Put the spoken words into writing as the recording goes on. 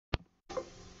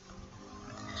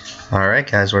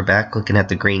Alright guys, we're back looking at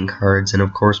the green cards, and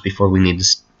of course before we need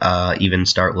to even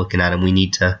start looking at them, we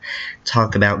need to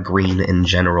talk about green in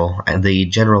general. And the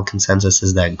general consensus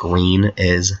is that green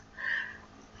is,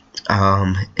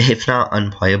 if not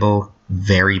unplayable,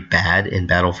 very bad in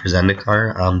Battle for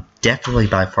Zendikar. Definitely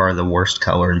by far the worst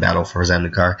color in Battle for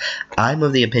Zendikar. I'm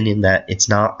of the opinion that it's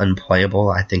not unplayable.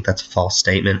 I think that's a false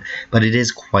statement, but it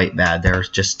is quite bad. There's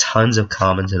just tons of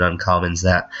commons and uncommons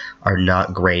that are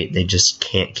not great. They just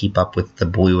can't keep up with the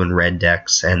blue and red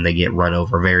decks, and they get run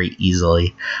over very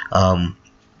easily.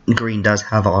 Green does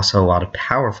have also a lot of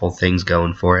powerful things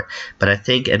going for it, but I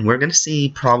think, and we're going to see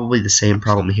probably the same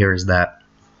problem here, is that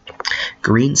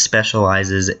green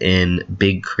specializes in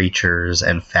big creatures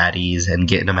and fatties and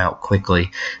getting them out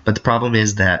quickly, but the problem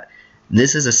is that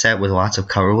this is a set with lots of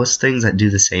colorless things that do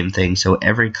the same thing, so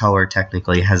every color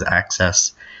technically has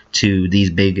access to these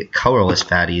big colorless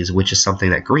fatties, which is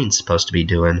something that green's supposed to be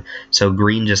doing. So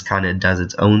green just kind of does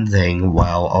its own thing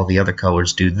while all the other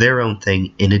colors do their own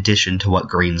thing in addition to what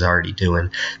green's already doing.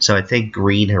 So I think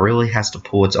green really has to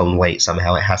pull its own weight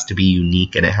somehow. It has to be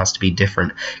unique and it has to be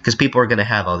different, because people are going to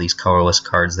have all these colorless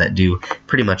cards that do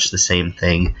pretty much the same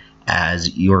thing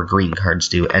as your green cards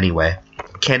do anyway.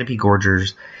 Canopy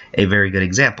Gorger's a very good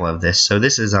example of this. So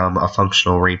this is a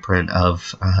functional reprint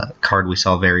of a card we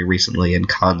saw very recently in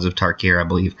Khans of Tarkir, I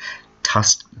believe.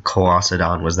 Tusk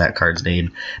Colossadon was that card's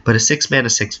name. But a 6 mana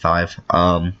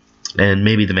 6/5, and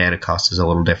maybe the mana cost is a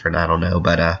little different, I don't know,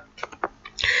 but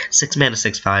 6 mana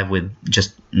 6/5 with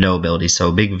just no ability, so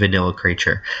a big vanilla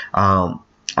creature.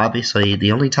 Obviously,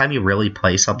 the only time you really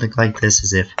play something like this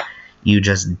is if you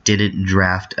just didn't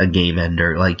draft a game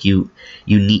ender. Like you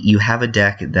have a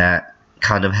deck that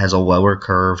kind of has a lower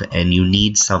curve, and you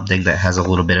need something that has a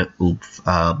little bit of oomph.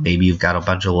 Maybe you've got a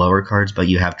bunch of lower cards, but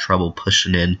you have trouble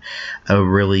pushing in a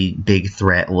really big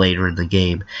threat later in the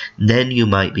game. Then you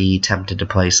might be tempted to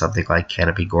play something like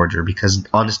Canopy Gorger, because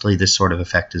honestly, this sort of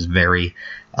effect is very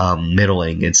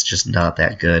middling. It's just not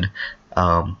that good.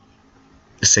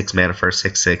 6 mana for a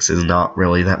 6/6 is not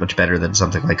really that much better than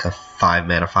something like a 5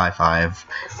 mana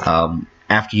 5/5.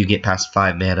 After you get past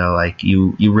 5 mana, like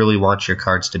you really want your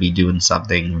cards to be doing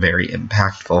something very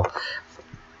impactful.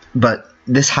 But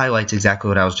this highlights exactly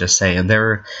what I was just saying. There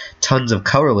are tons of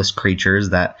colorless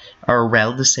creatures that are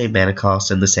around the same mana cost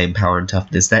and the same power and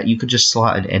toughness that you could just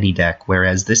slot in any deck,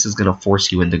 whereas this is going to force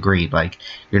you into green. Like,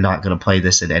 you're not going to play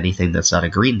this in anything that's not a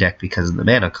green deck because of the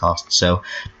mana cost. So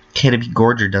Canopy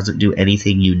Gorger doesn't do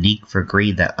anything unique for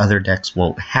green that other decks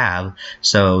won't have.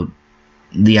 So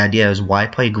the idea is, why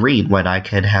play green when I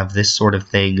can have this sort of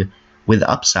thing with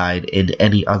upside in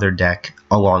any other deck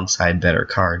alongside better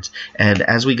cards? And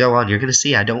as we go on, you're going to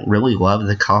see I don't really love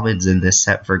the commons in this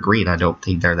set for green. I don't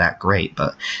think they're that great,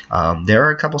 but there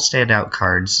are a couple standout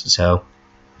cards, so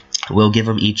we'll give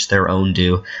them each their own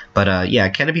due. But yeah,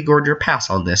 Canopy Gorger, pass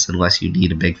on this unless you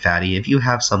need a big fatty. If you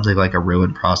have something like a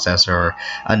Ruin Processor or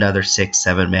another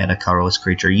 6/7 mana colorless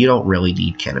creature, you don't really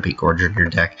need Canopy Gorger in your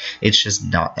deck. It's just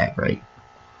not that great.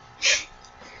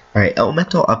 Alright,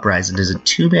 Elemental Uprising is a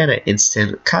 2 mana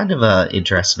instant, kind of a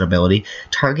interesting ability.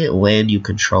 Target land you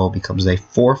control becomes a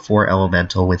 4/4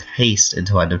 elemental with haste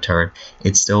until end of turn.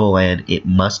 It's still a land. It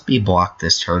must be blocked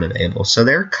this turn if able. So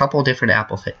there are a couple different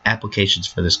applications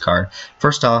for this card.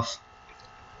 First off,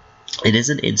 it is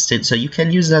an instant, so you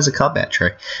can use it as a combat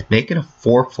trick. Making a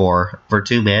 4/4 for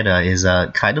 2 mana is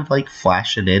kind of like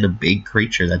flashing in a big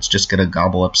creature that's just going to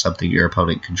gobble up something your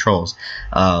opponent controls.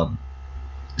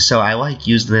 So I like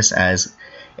using this as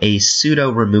a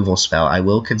pseudo removal spell. I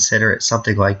will consider it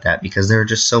something like that because there are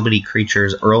just so many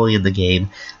creatures early in the game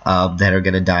that are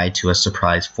going to die to a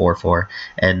surprise 4/4,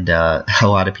 and a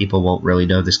lot of people won't really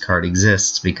know this card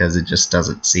exists because it just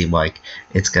doesn't seem like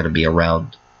it's going to be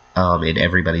around in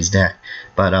everybody's deck.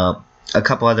 But a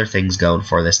couple other things going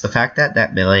for this. The fact that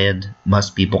that land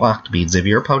must be blocked means if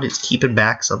your opponent's keeping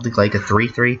back something like a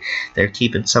 3/3, they're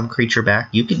keeping some creature back,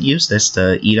 you can use this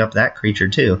to eat up that creature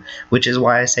too, which is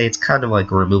why I say it's kind of like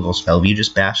a removal spell. If you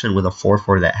just bash in with a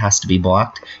 4/4 that has to be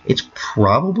blocked, it's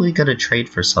probably going to trade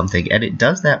for something, and it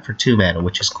does that for 2 mana,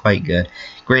 which is quite good.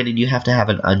 Granted, you have to have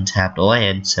an untapped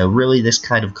land, so really this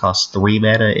kind of costs 3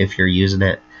 mana if you're using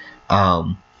it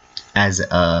as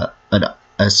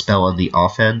a spell on the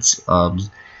offense.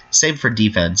 Same for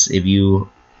defense. If you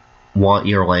want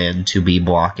your land to be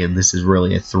blocking, this is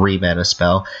really a 3 mana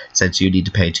spell, since you need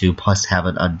to pay 2 plus have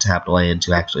an untapped land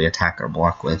to actually attack or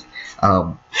block with.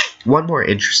 One more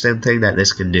interesting thing that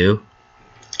this can do,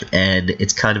 and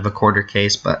it's kind of a corner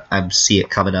case, but I see it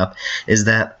coming up, is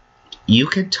that you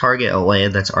can target a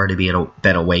land that's already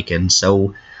been awakened,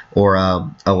 or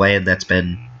a land that's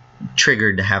been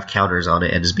triggered to have counters on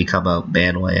it and has become a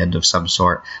man land of some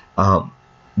sort.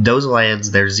 Those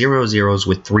lands, they're 0/0s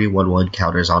with 3/1/1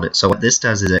 counters on it. So what this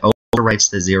does is it overwrites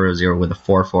the 0/0 with a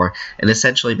 4/4 and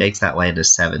essentially makes that land a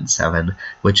 7/7,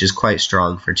 which is quite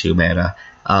strong for 2 mana.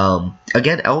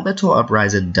 Again, Elemental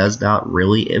Uprising does not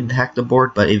really impact the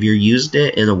board, but if you're used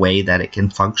it in a way that it can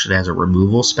function as a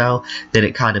removal spell, then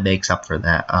it kind of makes up for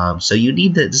that. So you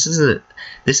need that.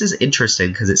 This is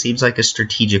interesting because it seems like a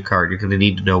strategic card. You're going to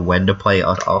need to know when to play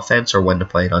on offense or when to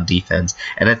play it on defense,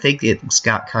 and I think it's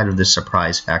got kind of the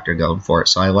surprise factor going for it.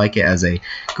 So I like it as a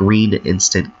green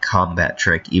instant combat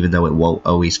trick, even though it won't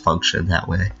always function that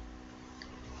way.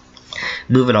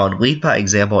 Moving on, Lead by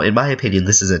Example. In my opinion,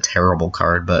 this is a terrible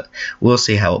card, but we'll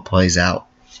see how it plays out.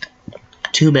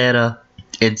 2 mana,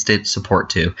 instant, support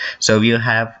 2. So if you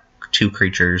have 2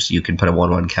 creatures, you can put a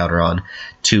 1/1 counter on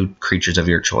 2 creatures of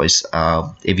your choice.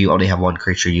 If you only have 1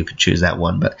 creature, you can choose that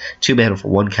one, but 2 mana for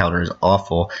 1 counter is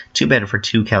awful. 2 mana for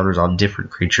 2 counters on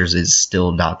different creatures is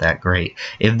still not that great.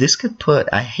 If this could put,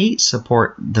 I hate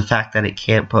support the fact that it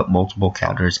can't put multiple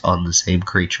counters on the same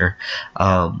creature.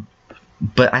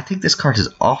 But I think this card is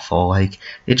awful. Like,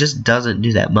 it just doesn't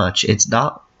do that much. It's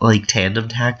not like Tandem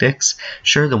Tactics.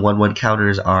 Sure, the 1/1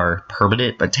 counters are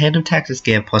permanent, but Tandem Tactics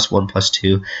gave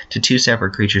 +1/+2 to 2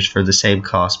 separate creatures for the same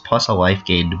cost, plus a life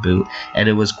gain to boot, and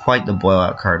it was quite the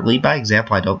blowout card. Lead by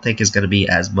Example, I don't think is going to be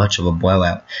as much of a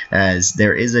blowout, as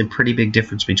there is a pretty big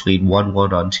difference between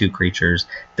 1/1 on 2 creatures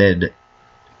than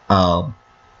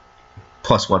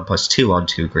 +1/+2 on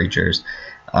 2 creatures.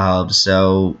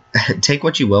 So take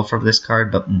what you will from this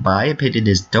card, but my opinion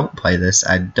is don't play this.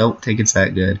 I don't think it's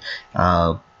that good.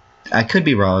 I could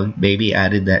be wrong. Maybe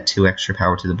adding that 2 extra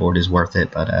power to the board is worth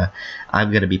it, but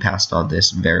I'm going to be passed on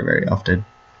this very, very often.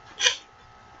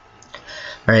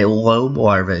 Alright, Loam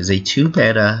Larva is a 2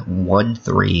 mana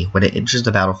 1/3. When it enters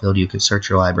the battlefield, you can search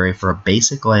your library for a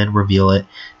basic land, reveal it,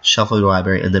 shuffle your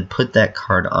library, and then put that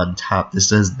card on top. This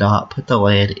does not put the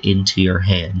land into your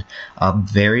hand.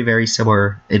 Very, very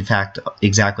similar, in fact,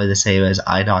 exactly the same as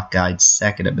Inoc Guide's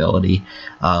second ability,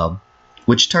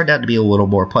 which turned out to be a little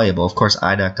more playable. Of course,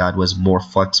 Inoc God was more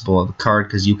flexible of a card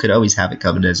because you could always have it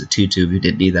coming as a 2/2 if you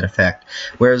didn't need that effect,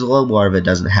 whereas Loam Larva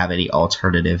doesn't have any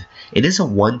alternative. It is a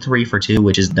 1/3 for 2,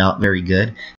 which is not very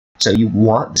good. So you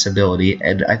want this ability,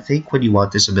 and I think when you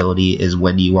want this ability is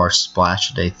when you are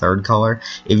splashed a 3rd color.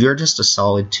 If you're just a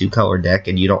solid 2-color deck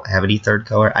and you don't have any 3rd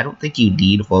color, I don't think you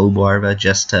need Loam Larva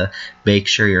just to make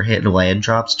sure you're hitting land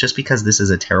drops, just because this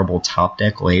is a terrible top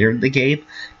deck later in the game.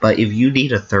 But if you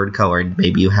need a 3rd color and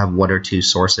maybe you have 1 or 2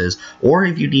 sources, or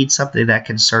if you need something that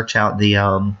can search out the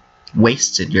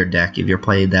wastes in your deck, if you're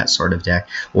playing that sort of deck,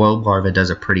 Loam Larva does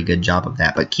a pretty good job of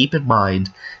that. But keep in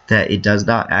mind that it does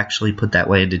not actually put that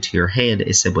land into your hand,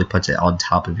 it simply puts it on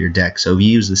top of your deck. So if you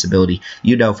use this ability,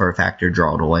 you know for a fact you're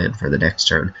drawing a land for the next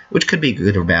turn, which could be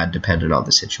good or bad depending on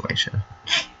the situation.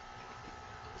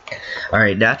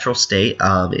 Alright, Natural State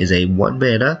is a 1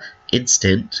 mana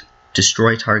instant,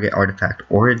 destroy target artifact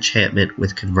or enchantment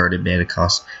with converted mana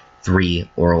cost 3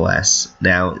 or less.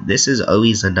 Now, this is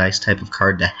always a nice type of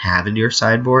card to have in your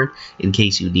sideboard in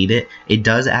case you need it. It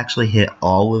does actually hit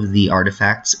all of the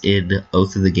artifacts in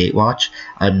Oath of the Gatewatch.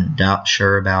 I'm not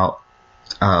sure about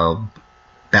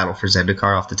Battle for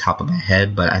Zendikar off the top of my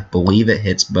head, but I believe it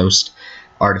hits most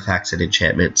artifacts and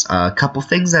enchantments. A couple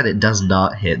things that it does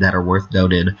not hit that are worth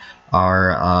noting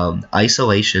are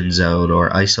Isolation Zone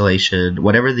or Isolation,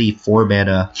 whatever the 4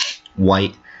 mana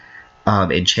white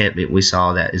enchantment we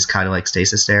saw that is kind of like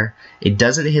Stasis Stare. It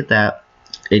doesn't hit that.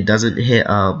 It doesn't hit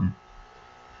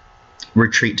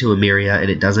Retreat to Emeria, and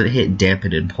it doesn't hit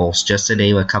Dampen Impulse, just to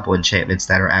name a couple enchantments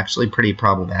that are actually pretty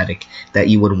problematic that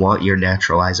you would want your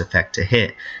Naturalize effect to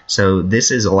hit. So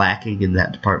this is lacking in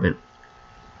that department.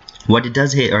 What it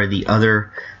does hit are the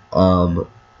other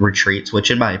retreats,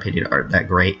 which in my opinion aren't that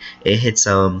great. It hits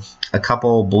a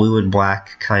couple blue and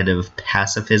black kind of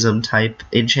pacifism type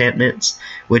enchantments,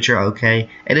 which are okay,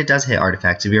 and it does hit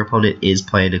artifacts. If your opponent is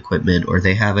playing equipment or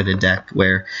they have it in a deck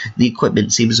where the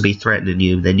equipment seems to be threatening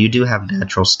you, then you do have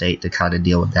Natural State to kind of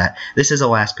deal with that. This is a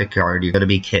last pick card. You're going to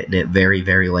be kitting it very,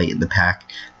 very late in the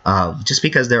pack, just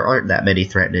because there aren't that many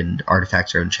threatening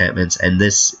artifacts or enchantments, and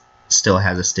this still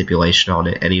has a stipulation on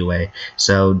it anyway.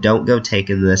 So don't go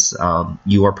taking this.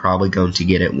 You are probably going to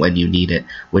get it when you need it,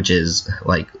 which is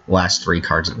like last 3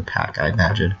 cards in the pack, I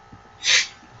imagine.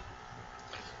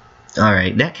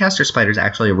 Alright, Netcaster Spider is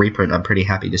actually a reprint I'm pretty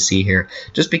happy to see here,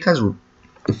 just because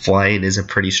flying is a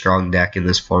pretty strong deck in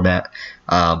this format.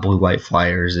 Blue-white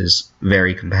flyers is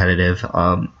very competitive.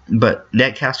 But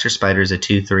Netcaster Spider is a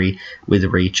 2/3 with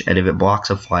reach, and if it blocks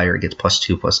a flyer, it gets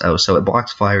 +2/+0. So it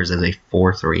blocks flyers as a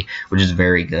 4/3, which is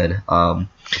very good.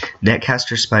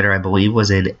 Netcaster Spider, I believe, was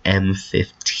in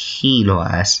M15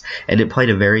 last, and it played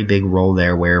a very big role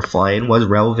there where flying was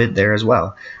relevant there as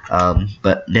well.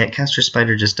 But Netcaster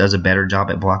Spider just does a better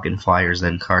job at blocking flyers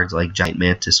than cards like Giant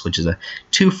Mantis, which is a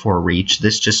 2/4 reach.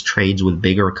 This just trades with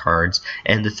bigger cards,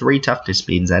 and the 3 toughness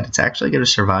means that it's actually going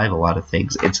to survive a lot of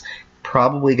things. It's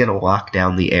probably going to lock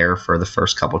down the air for the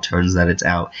first couple turns that it's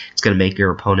out. It's going to make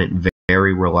your opponent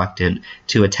very reluctant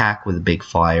to attack with big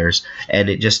flyers, and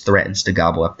it just threatens to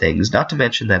gobble up things. Not to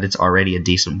mention that it's already a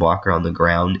decent blocker on the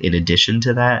ground in addition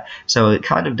to that, so it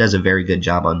kind of does a very good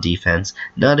job on defense.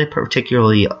 Not a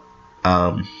particularly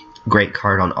great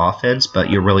card on offense, but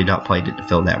you're really not playing it to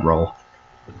fill that role.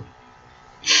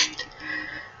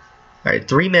 Alright,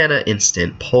 3 mana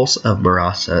instant, Pulse of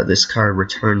Marasa. This card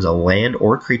returns a land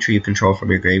or creature you control from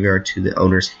your graveyard to the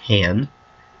owner's hand,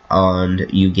 and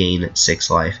you gain 6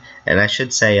 life. And I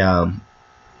should say a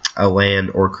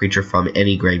land or creature from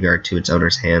any graveyard to its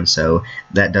owner's hand, so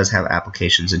that does have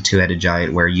applications in Two-Headed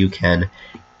Giant where you can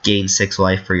gain 6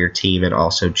 life for your team and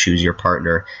also choose your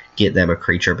partner, get them a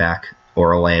creature back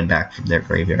or a land back from their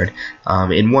graveyard.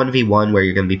 In 1v1, where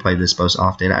you're going to be playing this most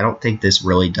often, I don't think this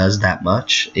really does that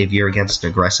much. If you're against an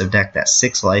aggressive deck, that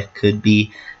 6 life could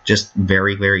be just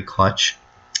very, very clutch.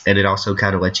 And it also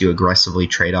kind of lets you aggressively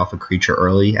trade off a creature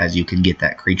early, as you can get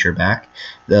that creature back.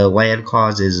 The land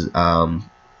clause is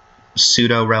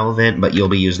pseudo-relevant, but you'll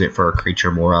be using it for a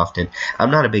creature more often. I'm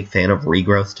not a big fan of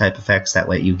regrowth type effects that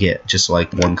let you get just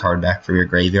like 1 card back from your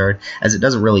graveyard, as it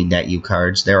doesn't really net you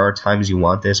cards. There are times you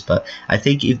want this, but I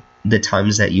think the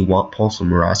times that you want Pulse of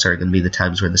Marasa are going to be the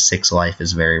times where the 6 life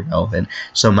is very relevant.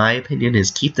 So my opinion is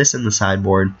keep this in the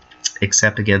sideboard,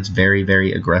 except against very,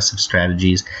 very aggressive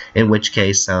strategies, in which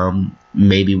case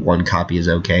maybe 1 copy is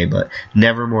okay, but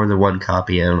never more than 1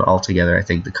 copy, and altogether I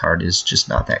think the card is just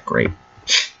not that great.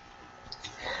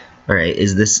 Alright,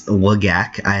 is this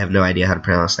Lagak? I have no idea how to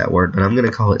pronounce that word, but I'm going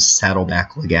to call it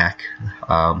Saddleback Lagak,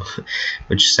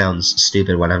 which sounds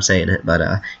stupid when I'm saying it, but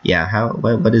yeah,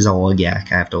 what is a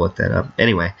Lagak? I have to look that up.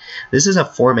 Anyway, this is a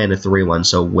 4-mana 3/1,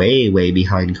 so way, way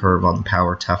behind curve on the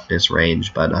power toughness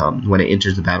range, but when it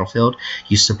enters the battlefield,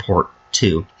 you support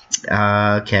 2.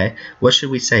 Okay, what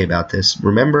should we say about this?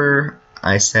 Remember,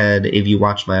 I said if you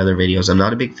watch my other videos, I'm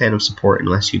not a big fan of support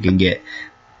unless you can get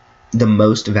the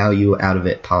most value out of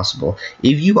it possible.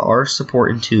 If you are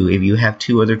supporting 2, if you have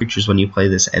 2 other creatures when you play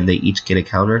this and they each get a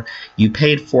counter, you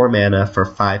paid 4 mana for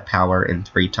 5 power and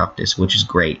 3 toughness, which is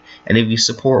great. And if you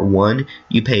support 1,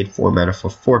 you paid 4 mana for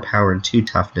 4 power and 2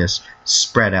 toughness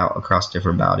spread out across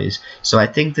different bodies. So I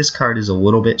think this card is a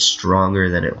little bit stronger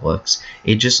than it looks.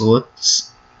 It just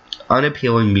looks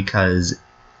unappealing because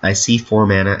I see 4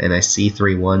 mana and I see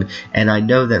 3/1, and I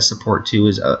know that support 2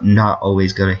 is not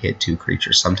always going to hit 2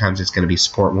 creatures. Sometimes it's going to be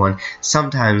support 1,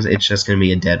 sometimes it's just going to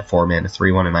be a dead 4 mana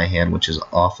 3/1 in my hand, which is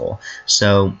awful.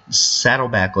 So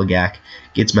Saddleback Lagak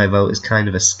gets my vote as kind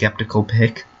of a skeptical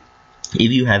pick.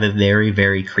 If you have a very,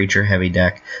 very creature-heavy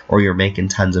deck, or you're making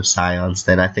tons of Scions,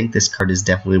 then I think this card is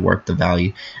definitely worth the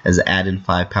value, as add-in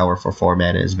 5 power for 4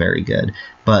 mana is very good.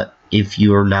 But if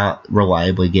you're not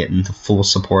reliably getting the full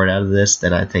support out of this,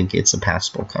 then I think it's a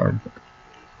passable card.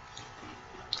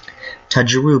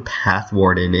 Tajuru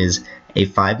Pathwarden is a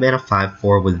 5-mana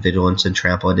 5/4 with Vigilance and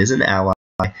Trample. It is an ally,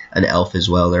 an elf as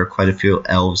well. There are quite a few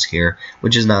elves here,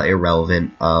 which is not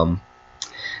irrelevant.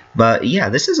 But yeah,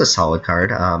 this is a solid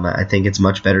card. I think it's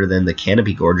much better than the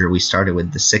Canopy Gorger we started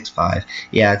with, the 6/5.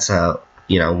 Yeah, it's a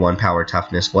 1 power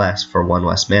toughness less for 1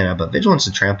 less mana, but Vigilance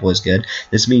and Trample is good.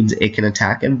 This means it can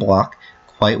attack and block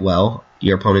quite well.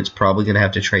 Your opponent's probably going to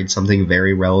have to trade something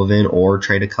very relevant or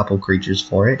trade a couple creatures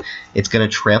for it. It's going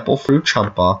to trample through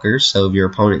chump blockers, so if your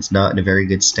opponent's not in a very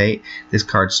good state, this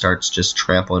card starts just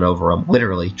trampling over them,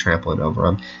 literally trampling over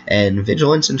them. And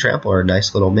Vigilance and Trample are a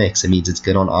nice little mix. It means it's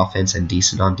good on offense and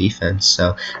decent on defense.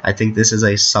 So I think this is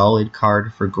a solid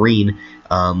card for green,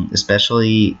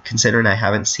 especially considering I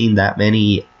haven't seen that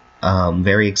many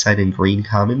very exciting green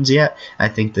commons yet. I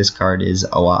think this card is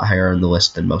a lot higher on the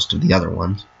list than most of the other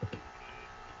ones.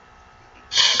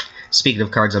 Speaking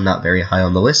of cards I'm not very high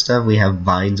on the list of, we have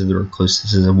Vines of the Recluse.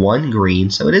 This is a 1 green,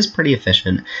 so it is pretty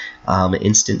efficient.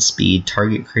 Instant speed,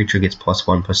 target creature gets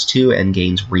 +1/+2 and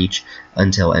gains reach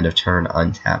until end of turn,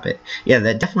 untap it. Yeah,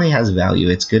 that definitely has value.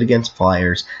 It's good against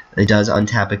flyers. It does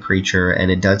untap a creature,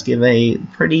 and it does give a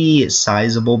pretty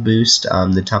sizable boost.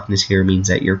 The toughness here means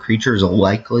that your creature is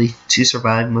likely to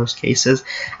survive in most cases.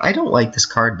 I don't like this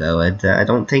card, though. I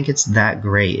don't think it's that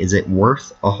great. Is it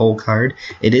worth a whole card?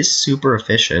 It is super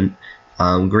efficient.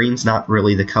 Green's not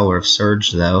really the color of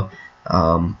Surge, though.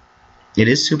 It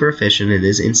is super efficient, it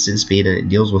is instant speed, and it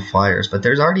deals with flyers, but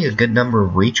there's already a good number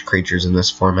of reach creatures in this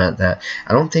format that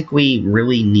I don't think we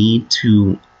really need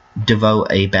to devote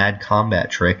a bad combat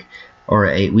trick, or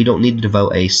we don't need to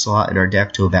devote a slot in our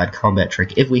deck to a bad combat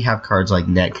trick if we have cards like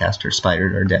Netcaster Spider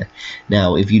in our deck.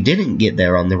 Now, if you didn't get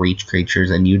there on the reach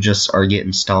creatures and you just are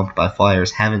getting stomped by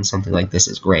flyers, having something like this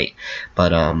is great,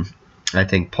 but I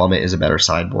think Plummet is a better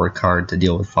sideboard card to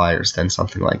deal with flyers than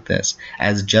something like this.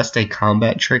 As just a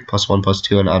combat trick,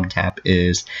 +1/+2 and untap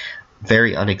is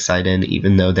very unexciting,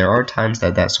 even though there are times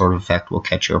that that sort of effect will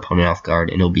catch your opponent off guard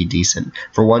and it'll be decent.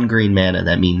 For 1 green mana,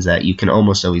 that means that you can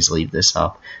almost always leave this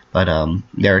up, but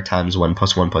there are times when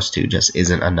 +1/+2 just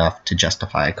isn't enough to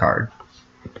justify a card.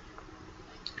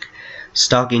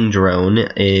 Stalking Drone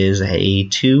is a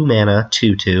 2 mana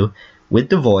 2/2 with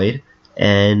the Void.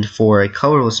 And for a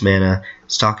colorless mana,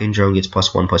 Stalking Drone gets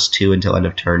 +1/+2 until end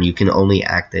of turn. You can only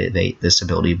activate this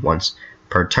ability once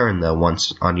per turn, though,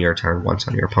 once on your turn, once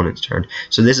on your opponent's turn.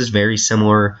 So this is very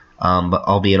similar, but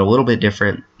albeit a little bit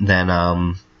different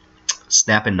than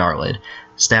Snap and Gnarlid.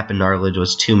 Snap and Gnarlid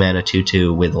was 2 mana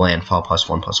 2/2 with landfall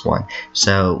 +1/+1.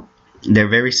 So they're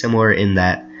very similar in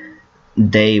that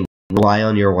they rely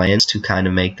on your lands to kind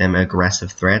of make them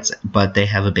aggressive threats, but they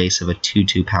have a base of a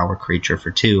 2/2 power creature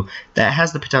for 2 that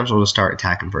has the potential to start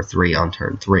attacking for 3 on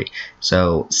turn 3.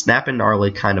 So Snap and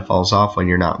Gnarly kind of falls off when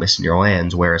you're not missing your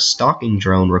lands, whereas Stalking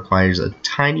Drone requires a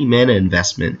tiny mana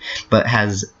investment, but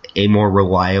has a more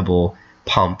reliable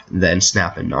pump than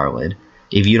Snap and Gnarlid.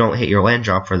 If you don't hit your land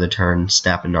drop for the turn,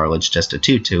 Snap and Gnarlid's just a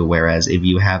 2/2, whereas if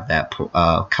you have that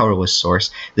colorless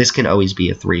source, this can always be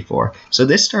a 3/4. So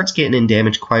this starts getting in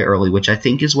damage quite early, which I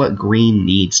think is what Green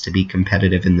needs to be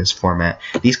competitive in this format.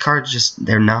 These cards just,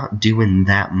 they're not doing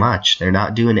that much. They're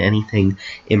not doing anything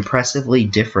impressively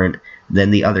different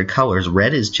than the other colors.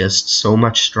 Red is just so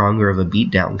much stronger of a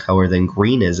beatdown color than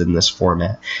Green is in this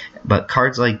format. But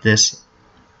cards like this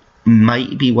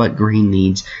might be what Green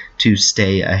needs to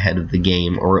stay ahead of the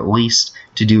game, or at least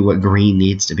to do what Green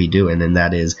needs to be doing, and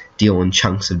that is dealing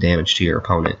chunks of damage to your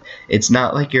opponent. It's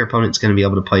not like your opponent's going to be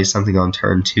able to play something on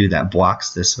turn 2 that blocks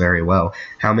this very well.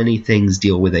 How many things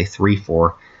deal with a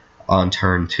 3/4 on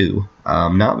turn 2?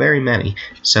 Not very many.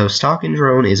 So Stalking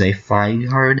Drone is a fine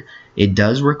card. It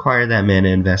does require that mana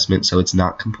investment, so it's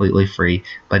not completely free,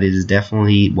 but it is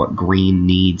definitely what Green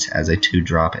needs as a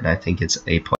 2-drop, and I think it's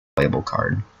a playable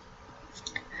card.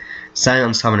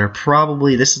 Scion Summoner,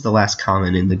 probably, this is the last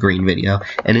common in the green video,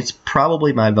 and it's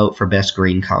probably my vote for best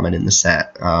green common in the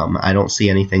set. I don't see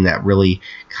anything that really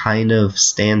kind of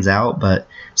stands out, but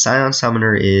Scion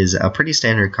Summoner is a pretty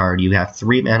standard card. You have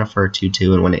 3 mana for a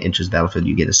 2/2, and when it enters the battlefield,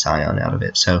 you get a Scion out of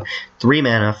it. So 3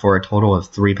 mana for a total of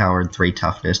 3 power and 3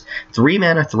 toughness. 3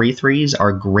 mana 3/3s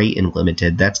are great and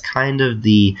limited. That's kind of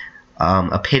the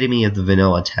epitome of the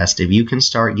vanilla test. If you can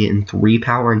start getting 3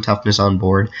 power and toughness on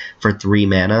board for 3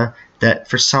 mana, that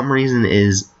for some reason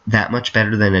is that much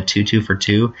better than a 2/2 for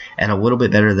 2, and a little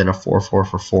bit better than a 4/4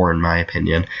 for 4 in my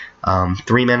opinion.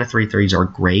 3 mana 3/3s are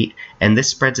great, and this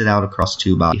spreads it out across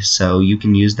 2 bodies, so you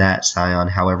can use that Scion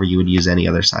however you would use any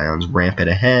other Scions, ramp it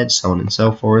ahead, so on and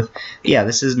so forth. Yeah,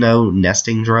 this is no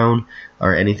nesting drone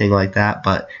or anything like that,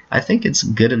 but I think it's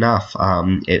good enough.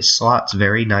 It slots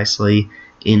very nicely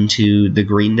into the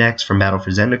green decks from Battle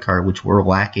for Zendikar, which were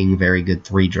lacking very good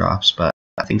 3-drops, but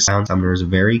I think Scion Summoner is a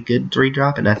very good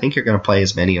 3-drop, and I think you're going to play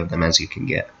as many of them as you can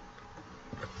get.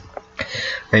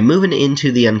 Okay, moving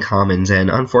into the uncommons, and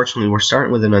unfortunately we're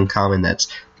starting with an uncommon that's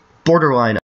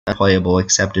borderline unplayable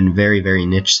except in very, very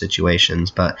niche situations,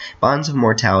 but Bonds of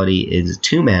Mortality is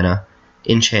 2 mana,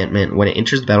 enchantment. When it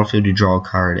enters the battlefield, you draw a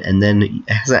card, and then it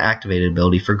has an activated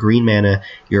ability. For green mana,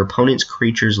 your opponent's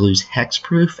creatures lose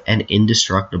hexproof and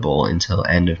indestructible until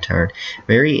end of turn.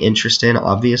 Very interesting.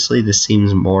 Obviously, this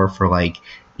seems more for like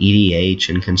EDH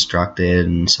and constructed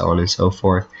and so on and so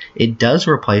forth. It does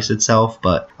replace itself,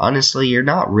 but honestly, you're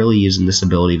not really using this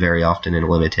ability very often in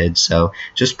limited, so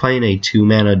just playing a 2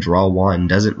 mana draw 1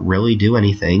 doesn't really do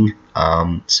anything.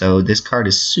 So this card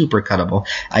is super cuttable.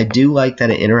 I do like that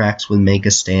it interacts with Make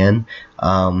a Stand.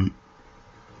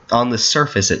 On the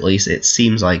surface, at least, it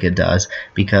seems like it does,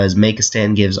 because Make a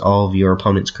Stand gives all of your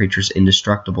opponent's creatures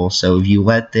indestructible, so if you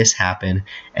let this happen,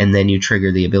 and then you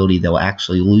trigger the ability, they'll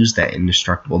actually lose that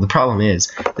indestructible. The problem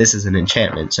is, this is an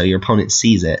enchantment, so your opponent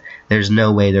sees it. There's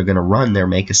no way they're going to run their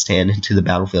Make a Stand into the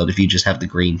battlefield if you just have the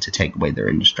green to take away their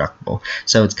indestructible.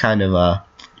 So it's kind of a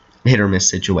hit-or-miss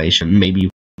situation. Maybe you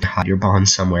hide your bond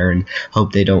somewhere and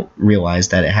hope they don't realize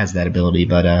that it has that ability.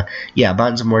 But yeah,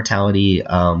 Bonds of Mortality,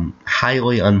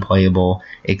 highly unplayable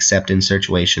except in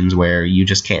situations where you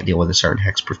just can't deal with a certain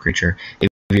hexproof creature. If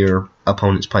your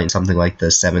opponent's playing something like the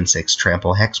 7/6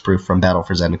 Trample Hexproof from Battle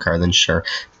for Zendikar, then sure,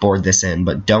 board this in,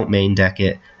 but don't main deck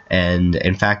it. And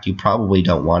in fact, you probably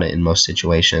don't want it in most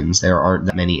situations. There aren't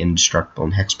that many indestructible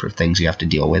and hexproof things you have to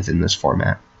deal with in this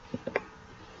format.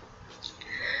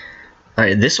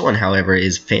 Alright, this one, however,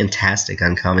 is fantastic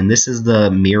uncommon. This is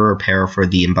the Mirror Pair for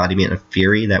the Embodiment of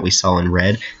Fury that we saw in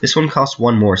red. This one costs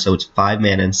 1 more, so it's 5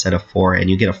 mana instead of 4, and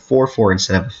you get a 4/4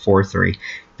 instead of a 4/3.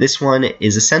 This one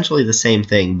is essentially the same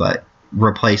thing, but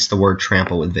replace the word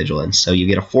Trample with Vigilance. So you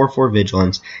get a 4/4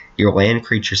 Vigilance, your land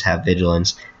creatures have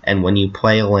Vigilance, and when you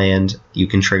play a land, you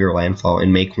can trigger Landfall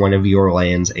and make one of your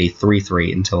lands a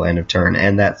 3/3 until end of turn,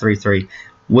 and that 3/3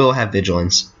 will have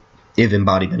Vigilance if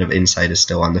Embodiment of Insight is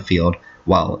still on the field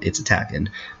while it's attacking.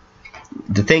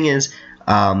 The thing is,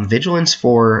 Vigilance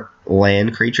for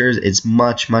land creatures is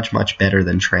much better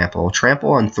than Trample.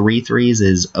 Trample on 3/3s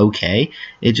is okay,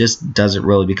 it just doesn't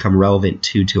really become relevant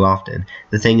too often.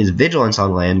 The thing is, Vigilance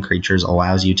on land creatures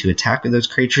allows you to attack with those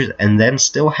creatures and then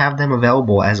still have them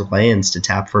available as lands to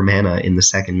tap for mana in the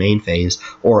second main phase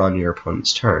or on your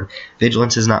opponent's turn.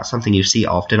 Vigilance is not something you see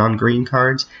often on green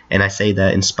cards, and I say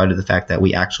that in spite of the fact that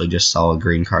we actually just saw a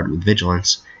green card with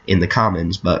Vigilance in the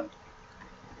commons, but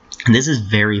this is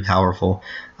very powerful.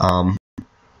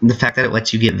 The fact that it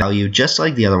lets you get value just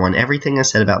like the other one, everything I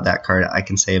said about that card I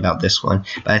can say about this one,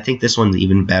 but I think this one's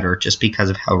even better just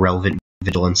because of how relevant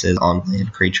Vigilance is on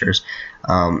land creatures.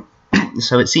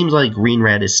 So it seems like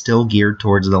green-red is still geared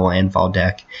towards the landfall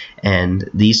deck, and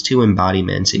these two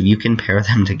embodiments, if you can pair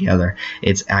them together,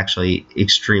 it's actually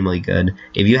extremely good.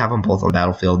 If you have them both on the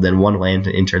battlefield, then one land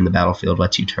to enter in the battlefield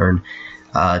lets you turn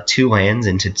 2 lands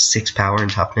into 6 power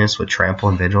and toughness with Trample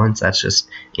and Vigilance. That's just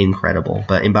incredible.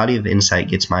 But Embodiment of Insight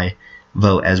gets my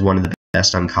vote as one of the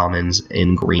best uncommons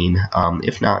in green,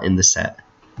 if not in the set.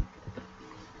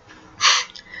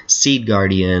 Seed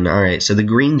Guardian. Alright, so the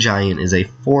Green Giant is a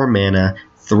 4 mana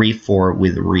 3/4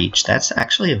 with Reach. That's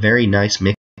actually a very nice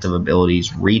mix of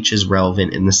abilities. Reach is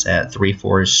relevant in the set,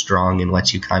 3/4 is strong and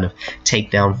lets you kind of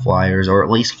take down flyers or at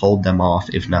least hold them off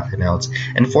if nothing else,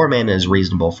 and 4 mana is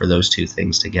reasonable for those two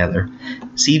things together.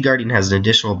 Seed Guardian has an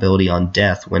additional ability on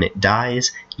death. When it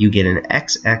dies, you get an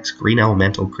XX green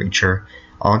elemental creature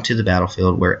onto the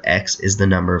battlefield where X is the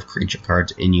number of creature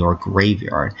cards in your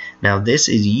graveyard. Now this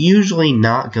is usually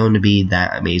not going to be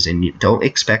that amazing. You don't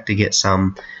expect to get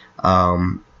some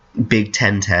big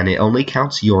 10/10. It only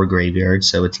counts your graveyard,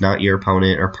 so it's not your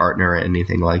opponent or partner or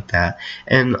anything like that.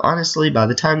 And honestly, by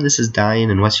the time this is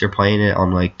dying, unless you're playing it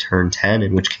on like turn 10,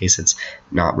 in which case it's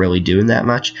not really doing that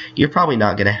much, you're probably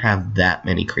not going to have that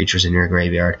many creatures in your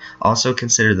graveyard. Also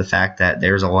consider the fact that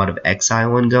there's a lot of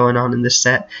exiling going on in this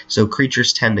set, so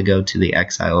creatures tend to go to the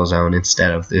exile zone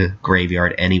instead of the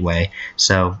graveyard anyway.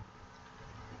 So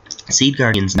Seed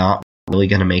Guardian's not really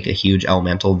going to make a huge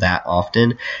elemental that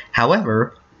often.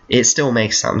 However, it still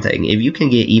makes something. If you can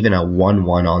get even a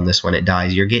 1/1 on this when it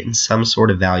dies, you're getting some sort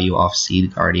of value off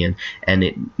Seed Guardian, and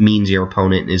it means your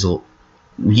opponent is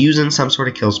using some sort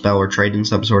of kill spell or trading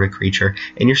some sort of creature,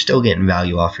 and you're still getting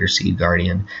value off your Seed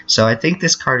Guardian. So I think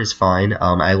this card is fine.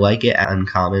 I like it at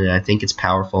uncommon, and I think it's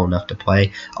powerful enough to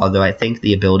play, although I think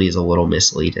the ability is a little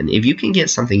misleading. If you can get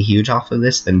something huge off of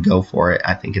this, then go for it.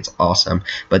 I think it's awesome,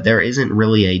 but there isn't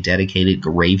really a dedicated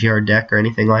graveyard deck or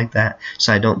anything like that,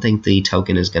 so I don't think the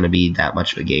token is going to be that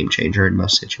much of a game changer in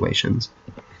most situations.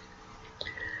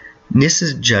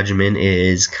 Nissa's Judgment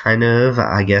is kind of,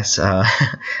 I guess, an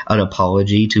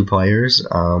apology to players,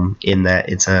 in that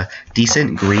it's a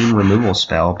decent green removal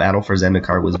spell. Battle for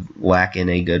Zendikar was lacking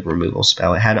a good removal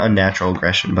spell. It had Unnatural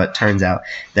Aggression, but turns out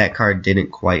that card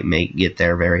didn't quite get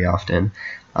there very often.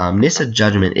 Nissa's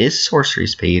Judgment is sorcery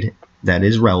speed. That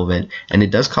is relevant, and it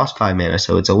does cost 5 mana,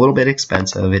 so it's a little bit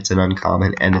expensive. It's an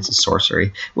uncommon, and it's a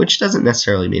sorcery, which doesn't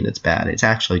necessarily mean it's bad. It's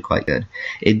actually quite good.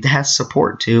 It has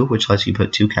support too, which lets you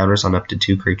put 2 counters on up to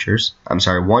 2 creatures. I'm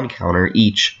sorry, 1 counter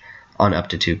each on up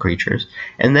to 2 creatures.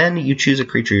 And then you choose a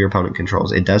creature your opponent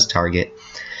controls. It does target,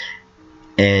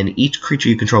 and each creature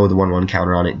you control with a 1/1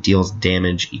 counter on it deals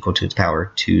damage equal to its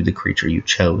power to the creature you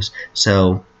chose.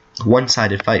 So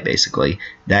one-sided fight, basically.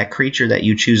 That creature that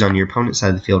you choose on your opponent's side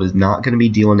of the field is not going to be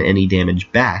dealing any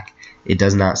damage back. It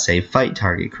does not say fight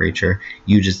target creature.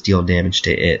 You just deal damage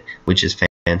to it, which is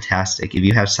fantastic. If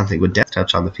you have something with Death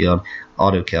Touch on the field,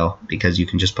 auto kill, because you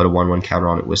can just put a 1/1 counter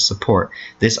on it with support.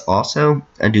 This also,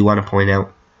 I do want to point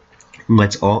out,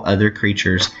 lets all other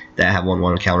creatures that have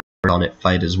 1/1 counter on it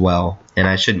fight as well. And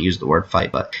I shouldn't use the word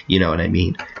fight, but you know what I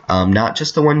mean. Not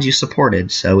just the ones you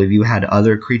supported. So if you had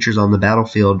other creatures on the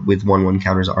battlefield with 1/1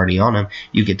 counters already on them,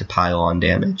 you get to pile on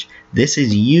damage. This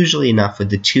is usually enough with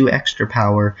the 2 extra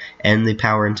power and the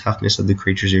power and toughness of the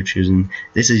creatures you're choosing.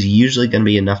 This is usually going to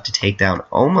be enough to take down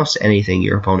almost anything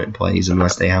your opponent plays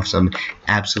unless they have some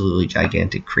absolutely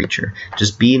gigantic creature.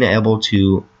 Just being able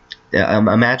to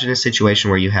imagine a situation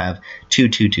where you have 2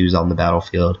 2/2s on the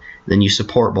battlefield, then you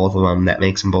support both of them, that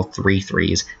makes them both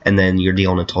 3/3s, and then you're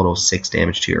dealing a total of 6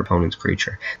 damage to your opponent's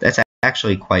creature. That's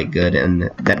actually quite good, and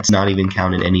that's not even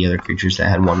counting any other creatures that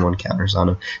had 1/1 counters on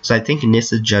them. So I think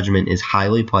Nissa's Judgment is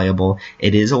highly playable.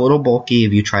 It is a little bulky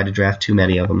if you try to draft too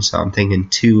many of them, so I'm thinking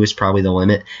 2 is probably the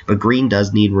limit, but green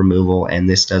does need removal, and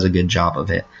this does a good job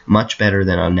of it. Much better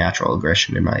than Unnatural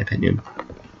Aggression, in my opinion.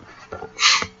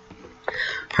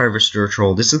 Harvester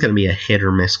Troll. This is going to be a hit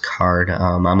or miss card.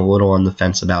 I'm a little on the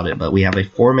fence about it, but we have a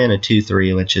 4-mana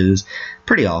 2/3, which is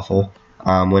pretty awful.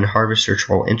 When Harvester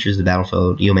Troll enters the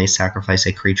battlefield, you may sacrifice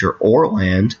a creature or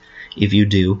land. If you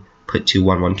do, put 2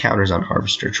 1/1 counters on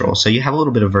Harvester Troll. So you have a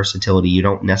little bit of versatility. You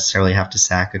don't necessarily have to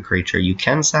sack a creature. You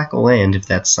can sack a land if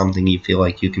that's something you feel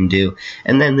like you can do.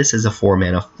 And then this is a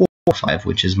 4-mana 4/5,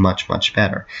 which is much, much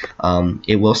better.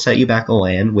 It will set you back a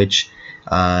land, which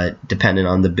depending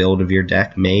on the build of your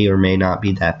deck, may or may not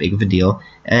be that big of a deal,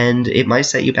 and it might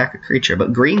set you back a creature.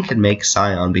 But green can make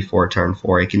Scion before turn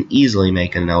 4. It can easily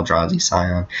make an Eldrazi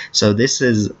Scion. So this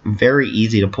is very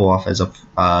easy to pull off as a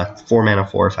 4-mana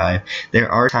 4/5. There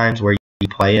are times where you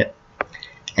play it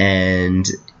and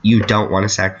you don't want to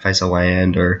sacrifice a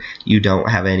land, or you don't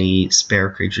have any spare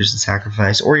creatures to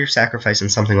sacrifice, or you're sacrificing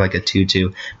something like a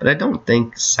 2/2. But I don't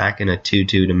think sacking a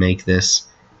 2/2 to make this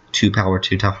 2 power,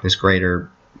 2 toughness greater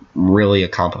really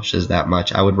accomplishes that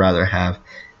much. I would rather have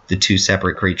the 2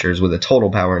 separate creatures with a total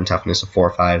power and toughness of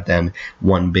 4/5 than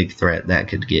one big threat that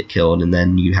could get killed, and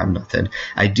then you have nothing.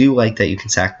 I do like that you can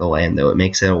sack the land, though. It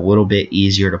makes it a little bit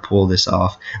easier to pull this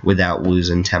off without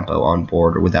losing tempo on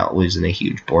board, or without losing a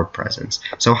huge board presence.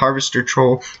 So Harvester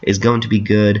Troll is going to be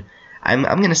good. I'm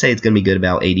going to say it's going to be good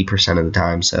about 80% of the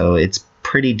time, so it's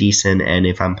pretty decent, and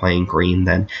if I'm playing green,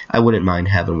 then I wouldn't mind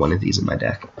having one of these in my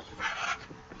deck.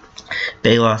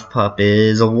 Baloth Pup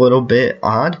is a little bit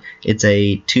odd. It's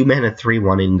a 2-mana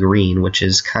 3/1 in green, which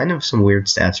is kind of some weird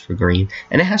stats for green,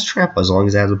 and it has trample as long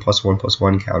as it has a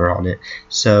 +1/+1 counter on it.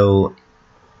 So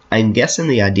I'm guessing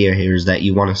the idea here is that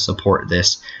you want to support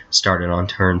this starting on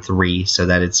turn 3, so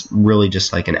that it's really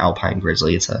just like an Alpine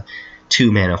Grizzly. It's a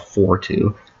 2-mana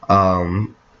 4/2.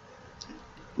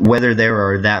 Whether there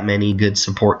are that many good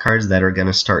support cards that are going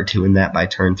to start doing that by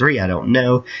turn 3, I don't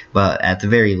know, but at the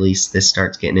very least, this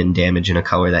starts getting in damage in a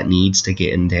color that needs to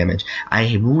get in damage.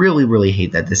 I really, really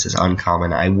hate that this is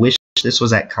uncommon. I wish this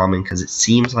was at common, because it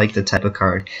seems like the type of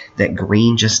card that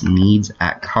green just needs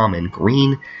at common.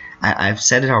 Green, I've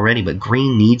said it already, but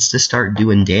green needs to start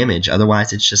doing damage,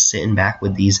 otherwise it's just sitting back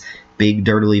with these big,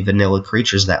 dirtily vanilla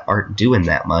creatures that aren't doing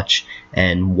that much.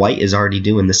 And white is already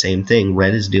doing the same thing,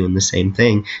 red is doing the same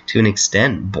thing, to an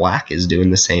extent, black is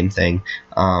doing the same thing.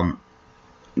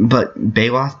 But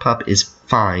Baloth Pup is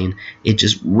fine, it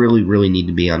just really, really need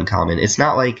to be uncommon. It's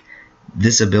not like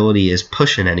this ability is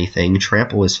pushing anything.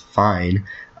 Trample is fine,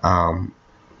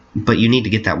 but you need to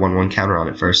get that 1/1 counter on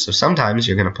it first. So sometimes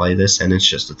you're going to play this and it's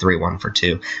just a 3/1 for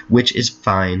 2, which is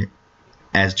fine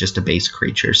as just a base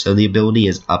creature. So the ability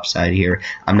is upside here.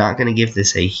 I'm not going to give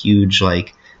this a huge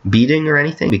like beating or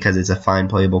anything, because it's a fine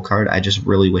playable card. I just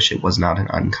really wish it was not an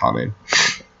uncommon.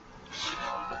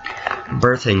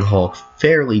 Birthing Hulk,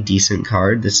 fairly decent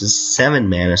card. This is 7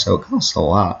 mana, so it costs a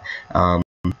lot.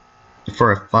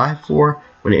 For a 5/4,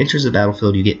 when it enters the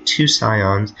battlefield, you get 2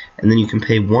 Scions, and then you can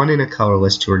pay 1 in a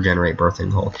colorless to regenerate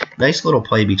Birthing Hulk. Nice little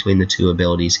play between the 2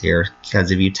 abilities here,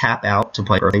 because if you tap out to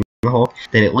play Birthing Hulk,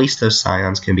 then at least those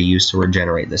Scions can be used to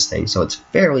regenerate this thing. So it's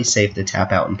fairly safe to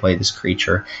tap out and play this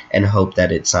creature and hope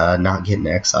that it's not getting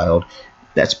exiled.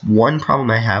 That's one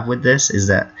problem I have with this, is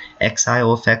that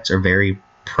exile effects are very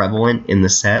prevalent in the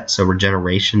set, so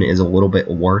regeneration is a little bit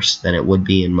worse than it would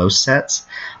be in most sets.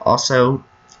 Also,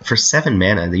 for 7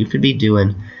 mana, you could be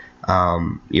doing,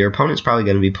 your opponent's probably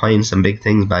going to be playing some big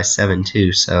things by 7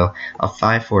 too, so a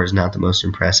 5/4 is not the most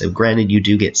impressive. Granted, you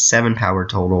do get 7 power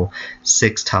total,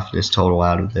 6 toughness total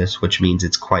out of this, which means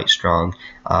it's quite strong,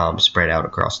 spread out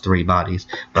across 3 bodies,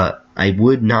 but I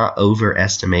would not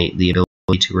overestimate the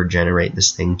ability to regenerate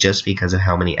this thing just because of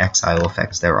how many exile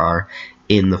effects there are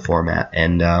in the format.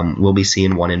 And we'll be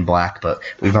seeing one in black, but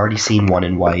we've already seen one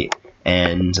in white.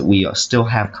 And we still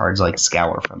have cards like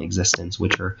Scour from Existence,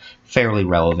 which are fairly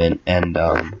relevant, and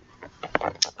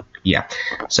Yeah,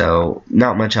 so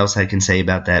not much else I can say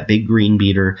about that. Big green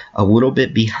beater, a little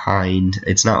bit behind.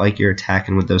 It's not like you're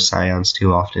attacking with those scions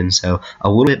too often, so a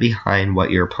little bit behind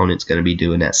what your opponent's going to be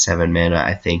doing at 7 mana,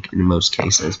 I think, in most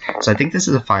cases. So I think this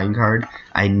is a fine card.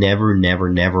 I never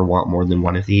want more than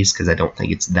one of these because I don't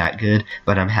think it's that good,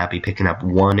 but I'm happy picking up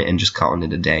one and just calling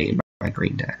it a day in my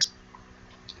green decks.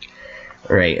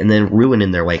 Alright, and then Ruin in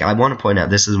their wake. I want to point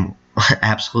out this is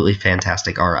absolutely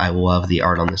fantastic art. I love the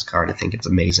art on this card. I think it's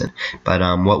amazing. But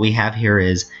what we have here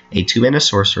is a 2-mana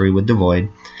sorcery with Devoid.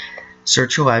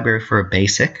 Search your library for a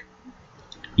basic.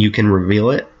 You can reveal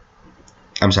it.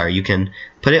 I'm sorry, you can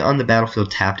put it on the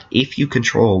battlefield tapped if you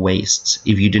control wastes.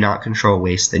 If you do not control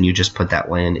wastes, then you just put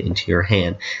that land into your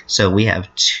hand. So we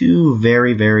have two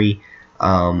very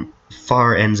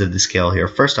far ends of the scale here.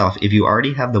 First off, if you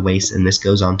already have the waste and this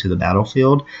goes onto the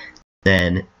battlefield,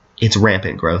 then it's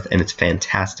rampant growth and it's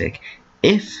fantastic.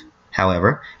 If,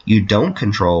 however, you don't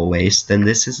control waste, then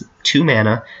this is 2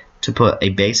 mana to put a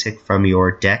basic from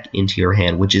your deck into your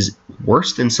hand, which is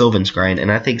worse than Sylvan Scrying,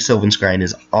 and I think Sylvan Scrying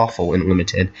is awful in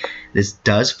Limited. This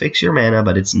does fix your mana,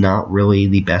 but it's not really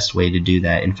the best way to do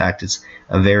that. In fact, it's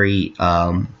a very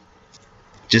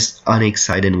just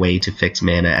unexciting way to fix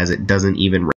mana, as it doesn't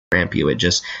even ramp you, it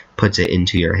just puts it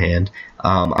into your hand.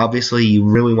 Obviously, you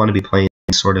really want to be playing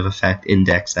sort of effect in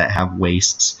decks that have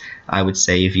wastes. I would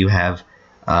say if you have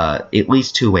at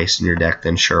least 2 wastes in your deck,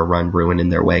 then sure, run Ruin in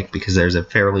their wake, because there's a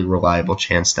fairly reliable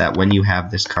chance that when you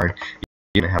have this card,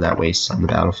 you're going to have that waste on the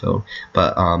battlefield.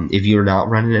 But if you're not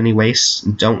running any wastes,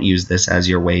 don't use this as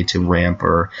your way to ramp,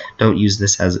 or don't use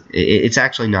this as... It's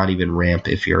actually not even ramp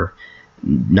if you're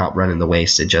not running the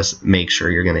waste. It just makes sure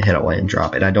you're going to hit a land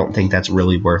drop it. I don't think that's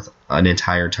really worth an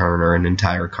entire turn or an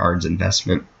entire card's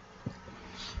investment.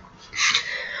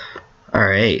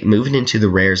 Alright, moving into the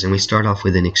rares, and we start off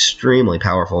with an extremely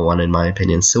powerful one in my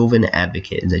opinion. Sylvan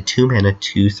Advocate is a 2-mana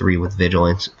 2/3 with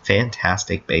Vigilance.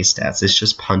 Fantastic base stats. This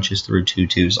just punches through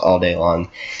 2/2s all day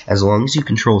long. As long as you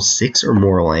control 6 or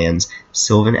more lands,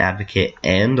 Sylvan Advocate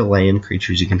and land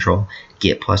creatures you control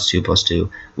get +2/+2.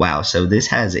 Wow, so this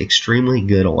has extremely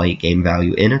good late game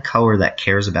value in a color that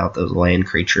cares about those land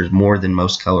creatures more than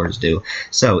most colors do.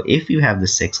 So if you have the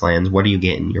 6 lands, what are you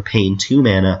getting? You're paying 2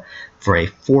 mana for a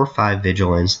 4/5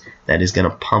 Vigilance that is going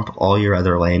to pump all your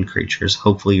other land creatures.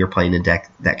 Hopefully you're playing a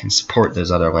deck that can support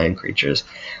those other land creatures.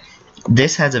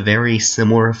 This has a very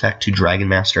similar effect to Dragon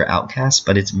Master Outcast,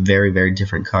 but it's a very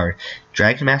different card.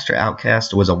 Dragon Master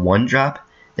Outcast was a 1-drop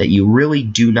that you really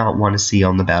do not want to see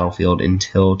on the battlefield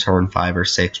until turn 5 or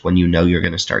 6, when you know you're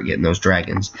going to start getting those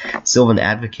dragons. Sylvan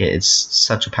Advocate is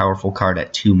such a powerful card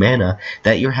at 2 mana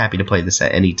that you're happy to play this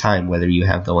at any time, whether you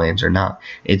have the lands or not.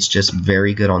 It's just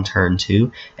very good on turn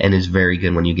 2, and is very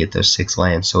good when you get those 6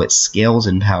 lands, so it scales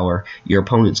in power. Your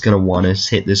opponent's going to want to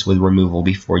hit this with removal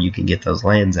before you can get those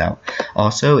lands out.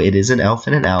 Also, it is an elf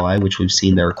and an ally, which we've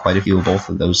seen there are quite a few of both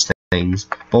of those things.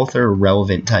 Both are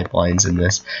relevant type lines in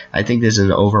this. I think this is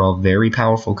an overall very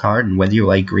powerful card, and whether you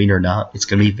like green or not, it's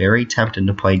going to be very tempting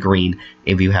to play green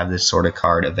if you have this sort of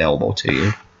card available to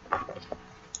you.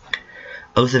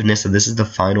 Oath of Nissa, this is the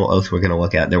final oath we're going to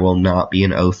look at. There will not be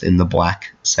an oath in the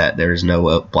black set. There is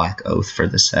no black oath for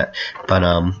this set. But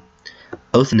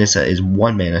Oath of Nissa is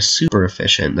 1 mana, super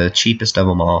efficient, the cheapest of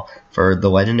them all. For the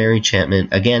legendary enchantment,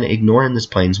 again, ignoring this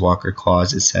Planeswalker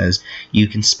clause, it says you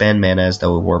can spend mana as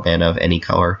though it were mana of any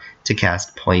color to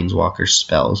cast Planeswalker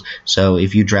spells. So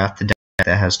if you draft the deck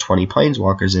that has 20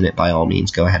 Planeswalkers in it, by all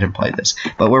means, go ahead and play this.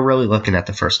 But we're really looking at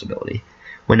the first ability.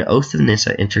 When Oath of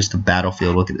Nissa enters the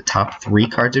battlefield, look at the top 3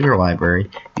 cards in your library.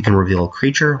 You can reveal a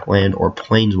creature, land, or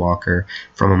Planeswalker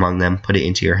from among them, put it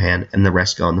into your hand, and the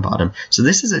rest go on the bottom. So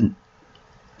this is a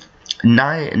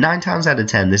 9 times out of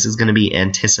 10, this is going to be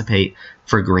Anticipate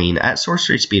for green. At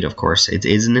sorcery speed, of course. It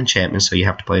is an enchantment, so you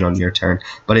have to play it on your turn.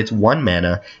 But it's 1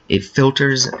 mana. It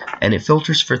filters, and it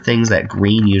filters for things that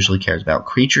green usually cares about.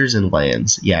 Creatures and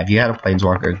lands. Yeah, if you had a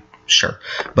Planeswalker, sure.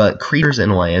 But creatures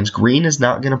and lands, green is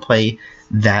not going to play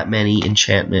that many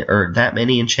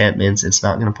enchantments. It's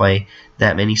not going to play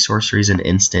that many sorceries and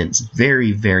instants.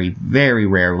 Very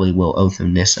rarely will Oath of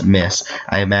Nissa miss.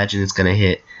 I imagine it's going to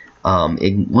hit at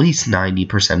least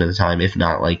 90% of the time, if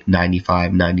not like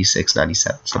 95, 96,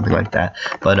 97, something like that.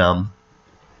 But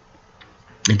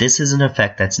this is an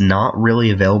effect that's not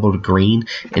really available to green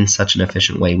in such an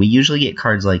efficient way. We usually get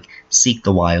cards like Seek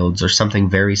the Wilds or something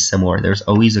very similar. There's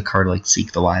always a card like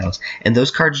Seek the Wilds, and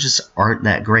those cards just aren't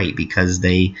that great because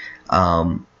they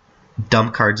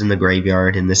dump cards in the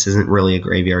graveyard, and this isn't really a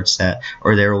graveyard set,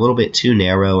 or they're a little bit too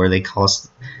narrow, or they cost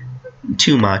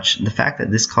too much. The fact that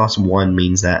this costs 1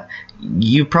 means that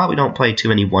you probably don't play too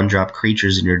many 1-drop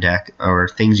creatures in your deck or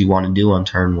things you want to do on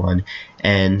turn 1,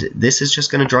 and this is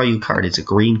just going to draw you a card. It's a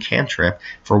green cantrip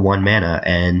for 1 mana,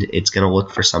 and it's going to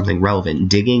look for something relevant.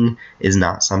 Digging is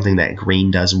not something that green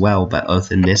does well, but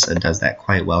Oath and Nissa does that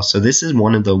quite well. So this is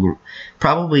one of the,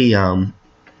 probably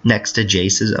next to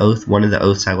Jace's Oath, one of the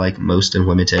Oaths I like most in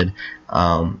Limited.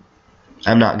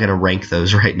 I'm not going to rank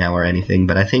those right now or anything,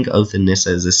 but I think Oath and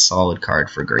Nissa is a solid card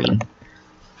for green.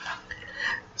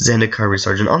 Zendikar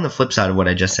Resurgent. On the flip side of what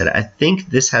I just said, I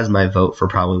think this has my vote for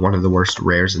probably one of the worst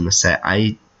rares in the set.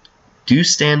 I do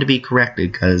stand to be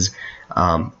corrected because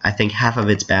I think half of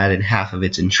it's bad and half of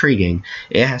it's intriguing.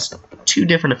 It has 2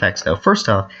 different effects though. First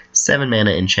off, 7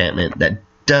 mana enchantment that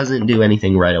doesn't do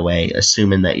anything right away,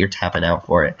 assuming that you're tapping out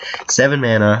for it. 7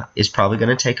 mana is probably going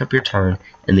to take up your turn,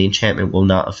 and the enchantment will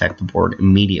not affect the board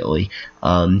immediately.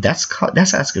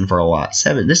 That's asking for a lot.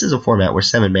 This is a format where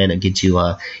 7 mana gets you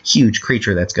a huge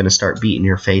creature that's going to start beating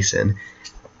your face in.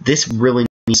 This really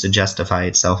needs to justify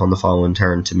itself on the following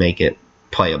turn to make it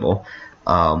playable,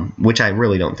 which I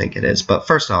really don't think it is. But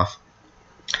first off,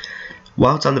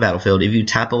 while it's on the battlefield, if you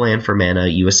tap a land for mana,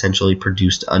 you essentially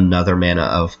produced another mana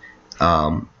of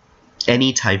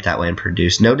any type that land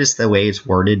produced. Notice the way it's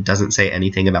worded doesn't say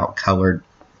anything about colored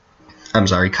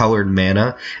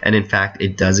mana, and in fact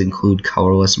it does include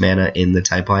colorless mana in the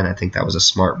type line. I think that was a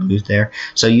smart move there.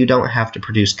 So you don't have to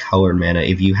produce colored mana.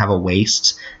 If you have a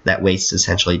waste, that waste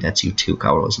essentially nets you 2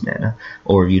 colorless mana,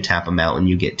 or if you tap a mountain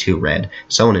you get 2 red,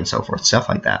 so on and so forth, stuff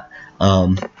like that.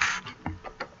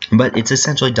 But it's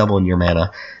essentially doubling your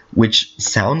mana, which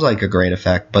sounds like a great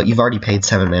effect, but you've already paid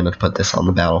 7 mana to put this on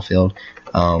the battlefield.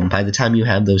 By the time you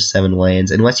have those 7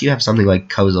 lands, unless you have something like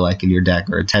Kozilek in your deck,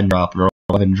 or a 10-drop or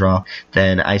 11-drop,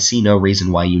 then I see no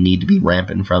reason why you need to be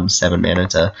ramping from 7 mana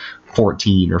to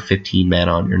 14 or 15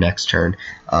 mana on your next turn.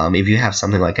 If you have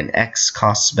something like an X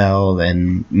cost spell,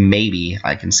 then maybe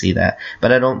I can see that.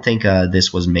 But I don't think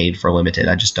this was made for Limited.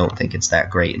 I just don't think it's that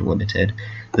great in Limited.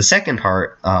 The second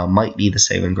part might be the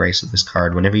saving grace of this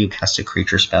card. Whenever you cast a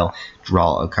creature spell,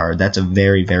 draw a card. That's a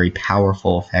very, very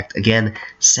powerful effect. Again,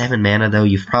 7 mana though,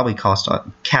 you've probably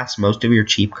cast most of your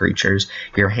cheap creatures.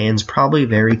 Your hand's probably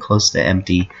very close to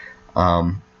empty.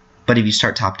 But if you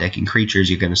start top decking creatures,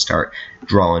 you're going to start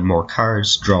drawing more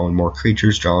cards, drawing more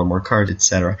creatures, drawing more cards,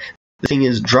 etc. The thing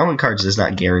is, drawing cards does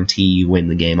not guarantee you win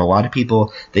the game. A lot of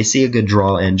people, they see a good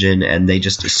draw engine and they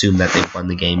just assume that they've won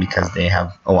the game because they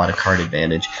have a lot of card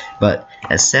advantage. But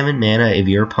at 7 mana, if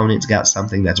your opponent's got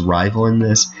something that's rivaling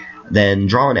this, then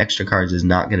drawing extra cards is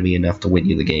not going to be enough to win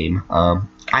you the game.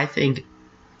 I think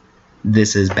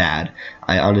this is bad.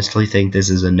 I honestly think this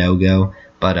is a no-go.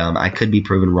 But I could be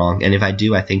proven wrong, and if I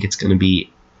do, I think it's going to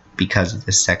be because of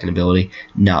this second ability,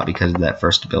 not because of that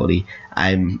first ability.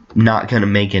 I'm not going to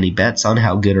make any bets on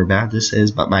how good or bad this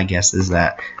is, but my guess is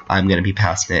that I'm going to be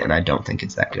passing it, and I don't think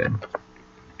it's that good.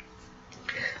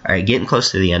 Alright, getting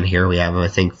close to the end here, we have, I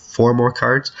think, 4 more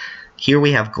cards. Here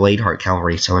we have Gladeheart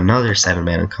Cavalry, so another 7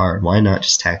 mana card. Why not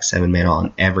just tax 7 mana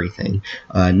on everything?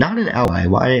 Not an ally.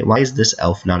 Why is this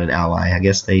elf not an ally? I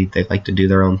guess they like to do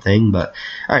their own thing, but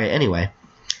alright, anyway.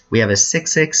 We have a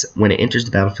 6/6 when it enters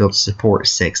the battlefield, support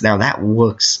 6. Now that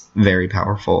looks very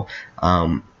powerful.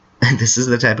 This is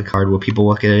the type of card where people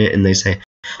look at it and they say,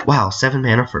 wow, 7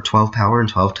 mana for 12 power and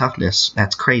 12 toughness.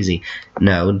 That's crazy.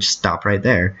 No, just stop right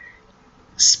there.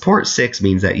 Support 6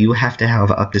 means that you have to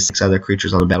have up to 6 other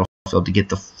creatures on the battlefield to get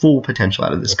the full potential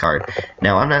out of this card.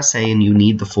 Now, I'm not saying you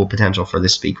need the full potential for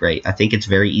this to be great. I think it's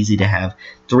very easy to have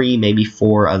 3, maybe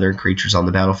 4 other creatures on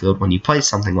the battlefield when you play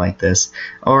something like this.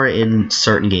 Or in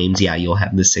certain games, yeah, you'll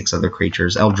have the 6 other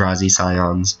creatures. Eldrazi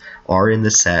Scions are in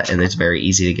the set, and it's very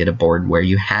easy to get a board where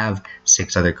you have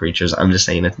 6 other creatures. I'm just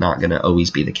saying it's not going to always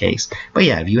be the case. But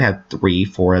yeah, if you have 3,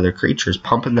 4 other creatures,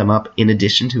 pumping them up in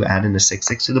addition to adding a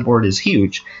 6/6 to the board is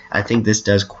huge. I think this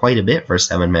does quite a bit for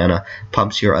 7 mana.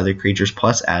 Pumps your other creatures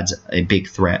plus adds a big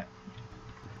threat.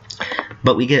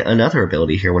 But we get another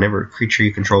ability here. Whenever a creature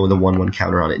you control with a 1/1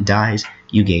 counter on it dies,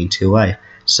 you gain 2 life.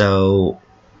 So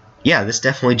yeah, this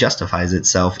definitely justifies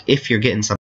itself if you're getting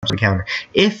some counter.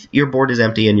 If your board is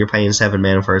empty and you're paying 7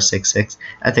 mana for a 6/6,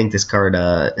 I think this card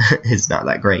is not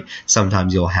that great.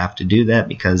 Sometimes you'll have to do that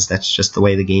because that's just the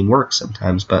way the game works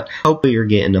sometimes, but hopefully you're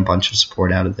getting a bunch of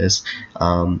support out of this.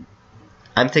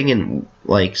 I'm thinking,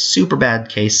 like, super bad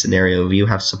case scenario, if you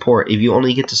have support, if you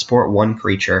only get to support 1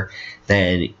 creature,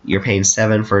 then you're paying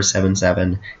 7 for a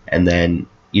 7/7, and then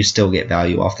you still get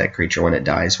value off that creature when it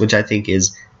dies, which I think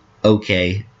is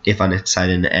okay if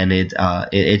unexcited, and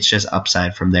it's just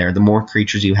upside from there. The more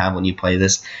creatures you have when you play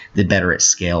this, the better it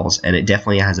scales, and it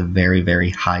definitely has a very, very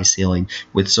high ceiling,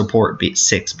 with support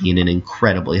 6 being an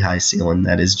incredibly high ceiling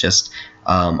that is just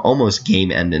almost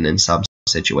game-ending in some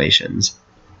situations.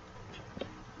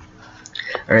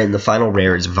 Alright, and the final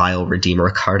rare is Vile Redeemer,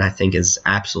 a card I think is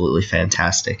absolutely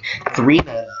fantastic.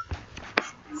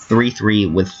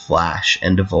 3/3 with Flash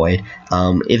and Devoid.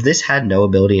 If this had no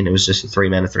ability and it was just a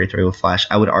 3-mana 3/3 with Flash,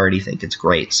 I would already think it's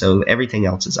great. So everything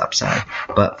else is upside.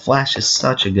 But Flash is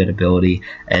such a good ability,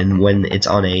 and when it's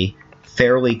on a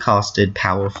fairly costed,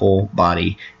 powerful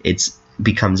body, it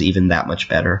becomes even that much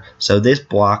better. So this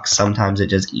blocks, sometimes it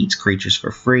just eats creatures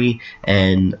for free,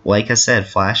 and like I said,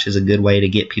 Flash is a good way to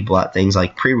get people at things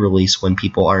like pre-release when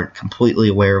people aren't completely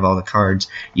aware of all the cards.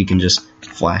 You can just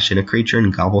flash in a creature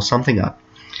and gobble something up.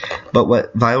 But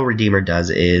what Vile Redeemer does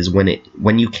is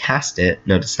when you cast it,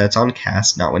 notice that's on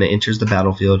cast, not when it enters the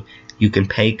battlefield, you can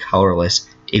pay colorless.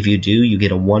 If you do, you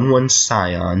get a 1/1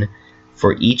 Scion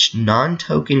for each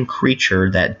non-token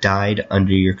creature that died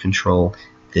under your control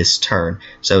this turn.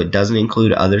 So it doesn't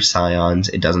include other Scions,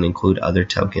 it doesn't include other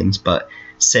tokens, but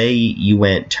say you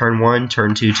went turn 1,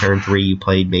 turn 2, turn 3, you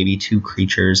played maybe 2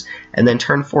 creatures, and then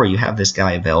turn 4 you have this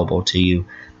guy available to you,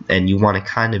 and you want to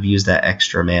kind of use that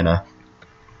extra mana.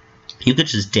 You could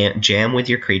just jam with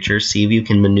your creatures, see if you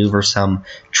can maneuver some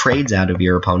trades out of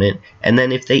your opponent, and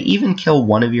then if they even kill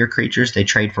one of your creatures, they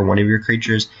trade for one of your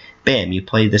creatures, bam, you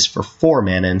play this for 4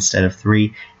 mana instead of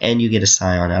 3, and you get a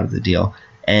Scion out of the deal.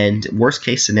 And worst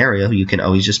case scenario, you can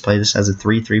always just play this as a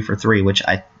 3/3 for 3, which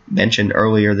I mentioned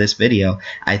earlier this video.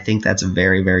 I think that's a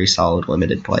very, very solid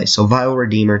limited play. So Vile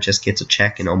Redeemer just gets a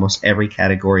check in almost every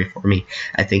category for me.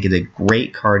 I think it's a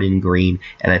great card in green,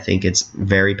 and I think it's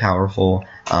very powerful.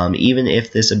 Even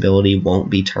if this ability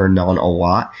won't be turned on a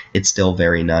lot, it's still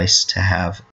very nice to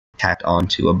have tacked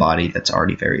onto a body that's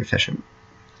already very efficient.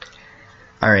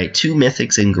 Alright, 2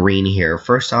 mythics in green here.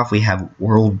 First off, we have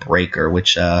World Breaker,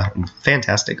 which,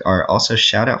 fantastic art. Also,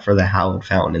 shout out for the Hallowed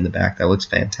Fountain in the back. That looks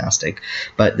fantastic.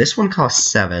 But this one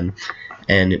costs 7,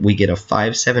 and we get a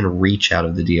 5/7 reach out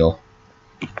of the deal.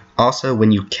 Also,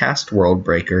 when you cast World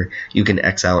Breaker, you can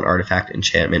exile an artifact,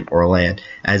 enchantment, or land.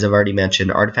 As I've already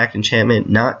mentioned, artifact, enchantment,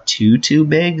 not too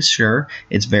big, sure.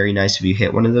 It's very nice if you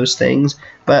hit one of those things,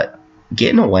 but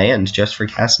getting a land just for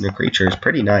casting a creature is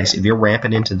pretty nice. If you're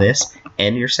ramping into this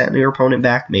and you're setting your opponent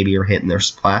back, maybe you're hitting their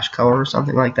splash color or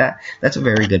something like that, that's a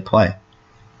very good play.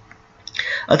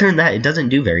 Other than that, it doesn't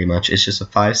do very much. It's just a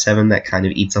 5/7 that kind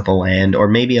of eats up a land, or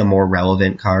maybe a more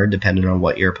relevant card, depending on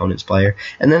what your opponent's player.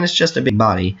 And then it's just a big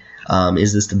body.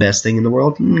 Is this the best thing in the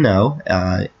world? No.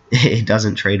 It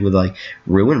doesn't trade with, like,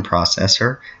 Ruin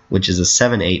Processor, which is a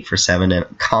 7/8 for 7 and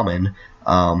common.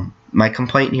 My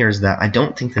complaint here is that I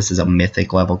don't think this is a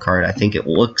mythic level card. I think it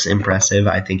looks impressive.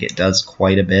 I think it does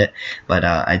quite a bit, but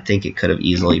I think it could have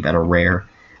easily been a rare.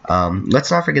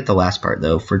 Let's not forget the last part,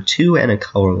 though. For 2 and a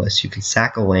colorless, you can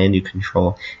sack a land you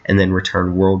control and then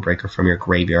return World Breaker from your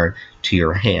graveyard to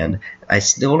your hand. I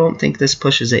still don't think this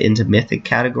pushes it into mythic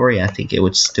category. I think it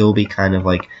would still be kind of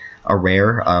like a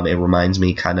rare. It reminds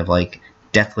me kind of like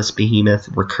Deathless Behemoth.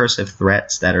 Recursive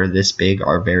threats that are this big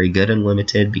are very good and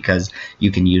limited because you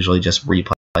can usually just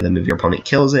replay them if your opponent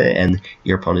kills it, and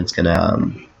your opponent's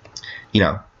gonna,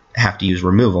 have to use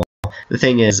removal. The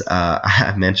thing is,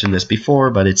 I've mentioned this before,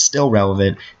 but it's still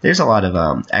relevant. There's a lot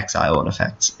of exile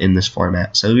effects in this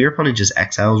format. So if your opponent just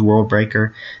exiles World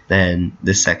Breaker, then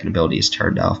this second ability is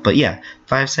turned off. But yeah,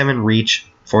 5/7 reach,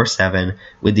 4/7,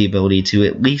 with the ability to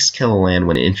at least kill a land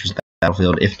when it enters the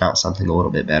battlefield, if not something a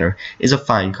little bit better, is a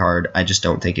fine card. I just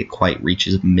don't think it quite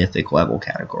reaches mythic level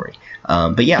category.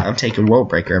 But yeah, I'm taking World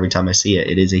Breaker every time I see it.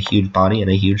 It is a huge body and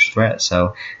a huge threat.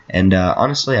 So, and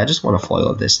honestly, I just want a foil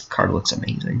of this. The card looks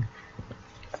amazing.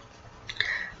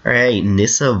 Alright,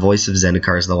 Nissa, Voice of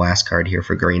Zendikar is the last card here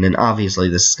for green, and obviously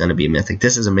this is going to be a mythic.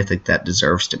 This is a mythic that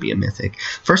deserves to be a mythic.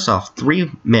 First off, 3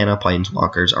 mana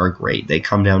planeswalkers are great. They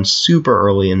come down super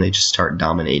early and they just start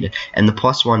dominating. And the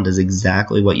 +1 does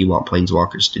exactly what you want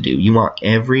planeswalkers to do. You want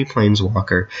every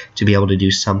planeswalker to be able to do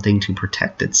something to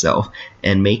protect itself,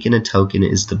 and making a token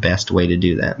is the best way to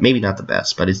do that. Maybe not the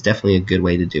best, but it's definitely a good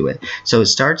way to do it. So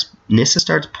Nissa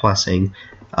starts plussing,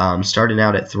 starting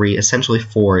out at 3, essentially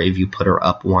 4 if you put her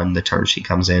up 1 the turn she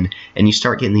comes in, and you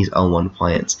start getting these 0/1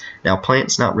 plants. Now,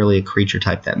 plants not really a creature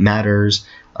type that matters.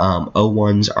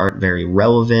 0/1s aren't very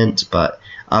relevant, but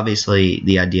obviously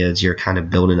the idea is you're kind of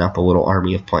building up a little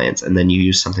army of plants, and then you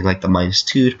use something like the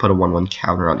 -2 to put a 1/1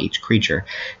 counter on each creature.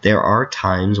 There are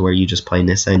times where you just play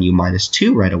Nissa and you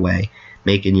 -2 right away,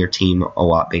 making your team a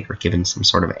lot bigger, giving some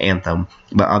sort of anthem.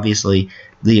 But obviously,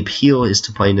 the appeal is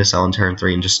to play Nissa on turn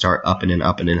 3 and just start upping and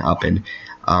upping and upping.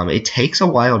 It takes a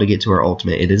while to get to her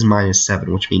ultimate. It is -7,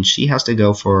 which means she has to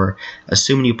go for,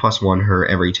 assuming you +1 her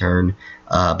every turn,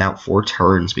 about 4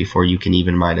 turns before you can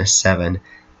even -7.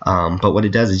 But what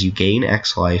it does is you gain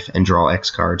X life and draw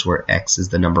X cards, where X is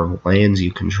the number of lands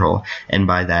you control. And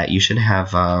by that, you should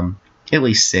have at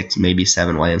least 6, maybe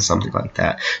 7 lands, something like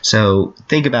that. So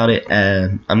think about it.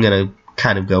 I'm going to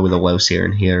kind of go with a low seer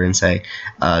in here and say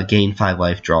gain 5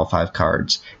 life, draw 5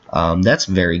 cards. That's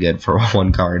very good for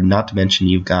 1 card, not to mention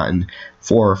you've gotten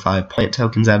 4 or 5 plant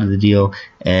tokens out of the deal,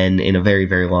 and in a very,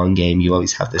 very long game, you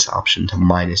always have this option to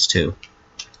 -2.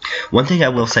 One thing I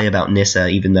will say about Nissa,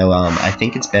 even though I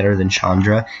think it's better than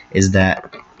Chandra, is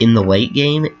that in the late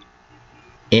game,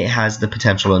 it has the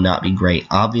potential to not be great.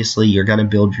 Obviously, you're going to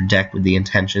build your deck with the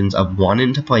intentions of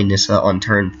wanting to play Nissa on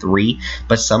turn 3,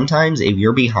 but sometimes if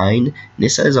you're behind,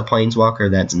 Nissa is a planeswalker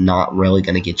that's not really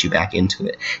going to get you back into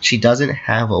it. She doesn't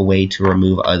have a way to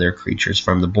remove other creatures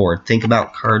from the board. Think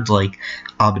about cards like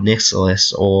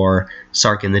Obnixilis or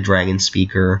Sarkhan the Dragon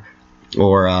Speaker,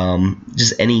 or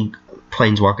just any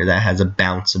planeswalker that has a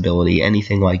bounce ability,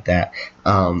 anything like that.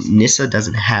 Nissa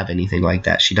doesn't have anything like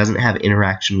that. She doesn't have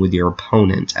interaction with your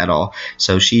opponent at all.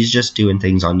 So she's just doing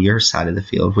things on your side of the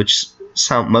field, which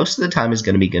most of the time is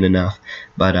going to be good enough.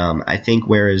 But I think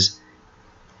whereas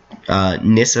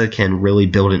Nissa can really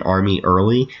build an army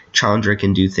early, Chandra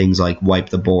can do things like wipe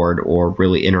the board or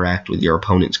really interact with your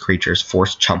opponent's creatures,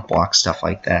 force chump block, stuff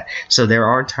like that. So there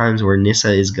are times where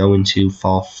Nissa is going to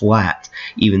fall flat,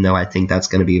 even though I think that's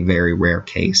going to be a very rare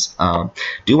case.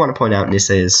 Do want to point out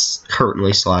Nissa is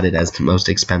currently slotted as the most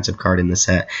expensive card in the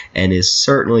set and is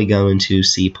certainly going to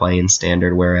see play in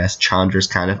Standard, whereas Chandra's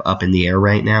kind of up in the air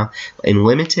right now. In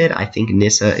Limited, I think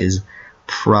Nissa is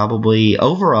probably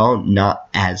overall not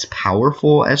as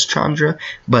powerful as Chandra,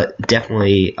 but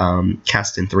definitely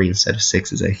cast in 3 instead of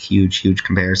 6 is a huge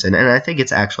comparison, and I think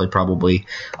it's actually probably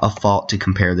a fault to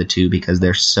compare the two because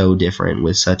they're so different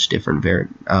with such different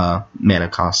mana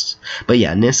costs. But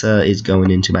yeah, Nissa is going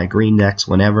into my green decks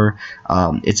whenever.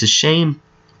 It's a shame.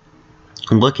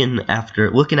 Looking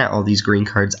at all these green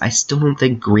cards, I still don't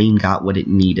think green got what it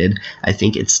needed. I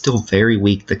think it's still very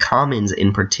weak. The commons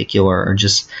in particular are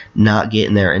just not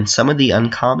getting there, and some of the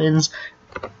uncommons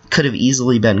could have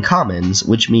easily been commons,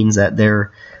 which means that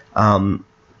they're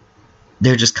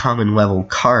just common level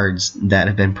cards that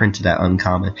have been printed at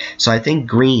uncommon. So I think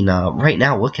green, right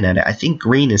now looking at it, I think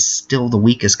green is still the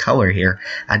weakest color here.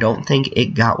 I don't think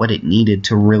it got what it needed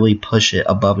to really push it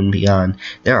above and beyond.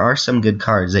 There are some good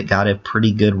cards. It got a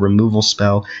pretty good removal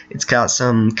spell. It's got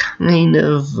some kind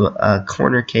of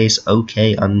corner case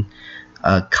okay on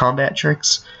combat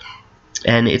tricks.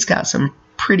 And it's got some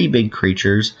pretty big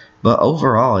creatures, but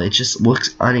overall it just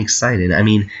looks unexciting. I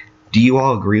mean, do you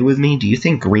all agree with me? Do you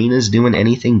think green is doing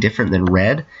anything different than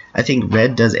red? I think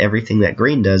red does everything that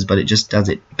green does, but it just does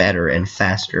it better and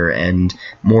faster and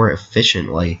more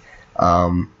efficiently.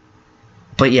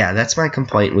 But yeah, that's my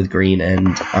complaint with green,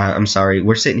 and I'm sorry.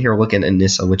 We're sitting here looking at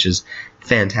Nissa, which is a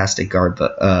fantastic card,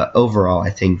 but overall I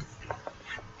think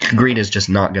green is just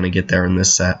not going to get there in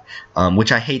this set,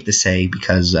 which I hate to say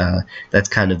because that's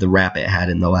kind of the rap it had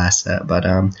in the last set. But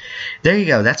there you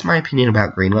go. That's my opinion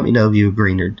about green. Let me know if you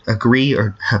agree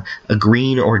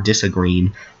or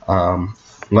disagree.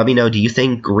 Let me know, do you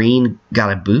think green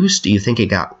got a boost? Do you think it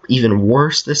got even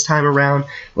worse this time around?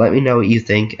 Let me know what you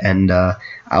think, and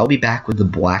I'll be back with the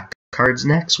black cards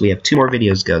next. We have 2 more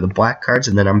videos to go. The black cards,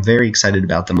 and then I'm very excited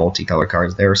about the multicolor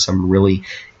cards. There are some really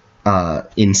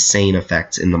insane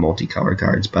effects in the multicolor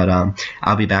cards, but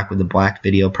I'll be back with the black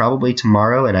video probably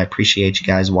tomorrow, and I appreciate you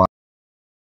guys watching.